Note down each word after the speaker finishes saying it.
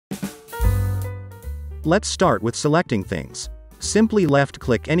Let's start with selecting things. Simply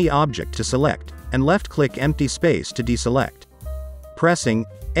left-click any object to select, and left-click empty space to deselect. Pressing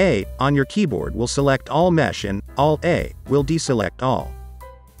A on your keyboard will select all mesh and Alt-A will deselect all.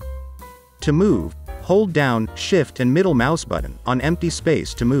 To move, hold down Shift and middle mouse button on empty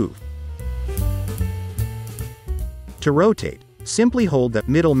space to move. To rotate, simply hold the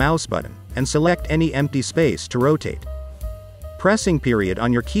middle mouse button and select any empty space to rotate. Pressing period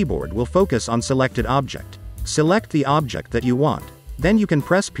on your keyboard will focus on selected object. Select the object that you want, then you can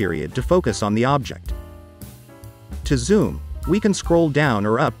press period to focus on the object. To zoom, we can scroll down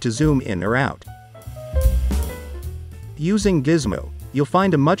or up to zoom in or out. Using Gizmo, you'll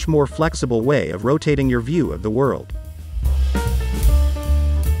find a much more flexible way of rotating your view of the world.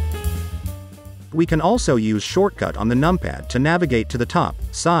 We can also use shortcut on the numpad to navigate to the top,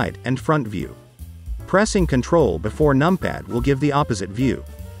 side, and front view. Pressing Ctrl before numpad will give the opposite view.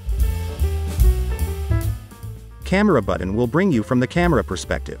 Camera button will bring you from the camera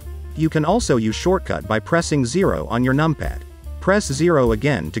perspective. You can also use shortcut by pressing 0 on your numpad. Press 0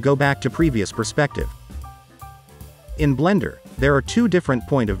 again to go back to previous perspective. In Blender, there are two different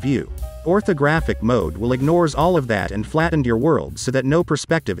point of view. Orthographic mode will ignores all of that and flatten your world so that no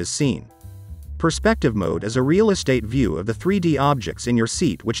perspective is seen. Perspective mode is a real estate view of the 3D objects in your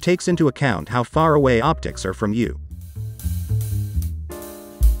seat which takes into account how far away optics are from you.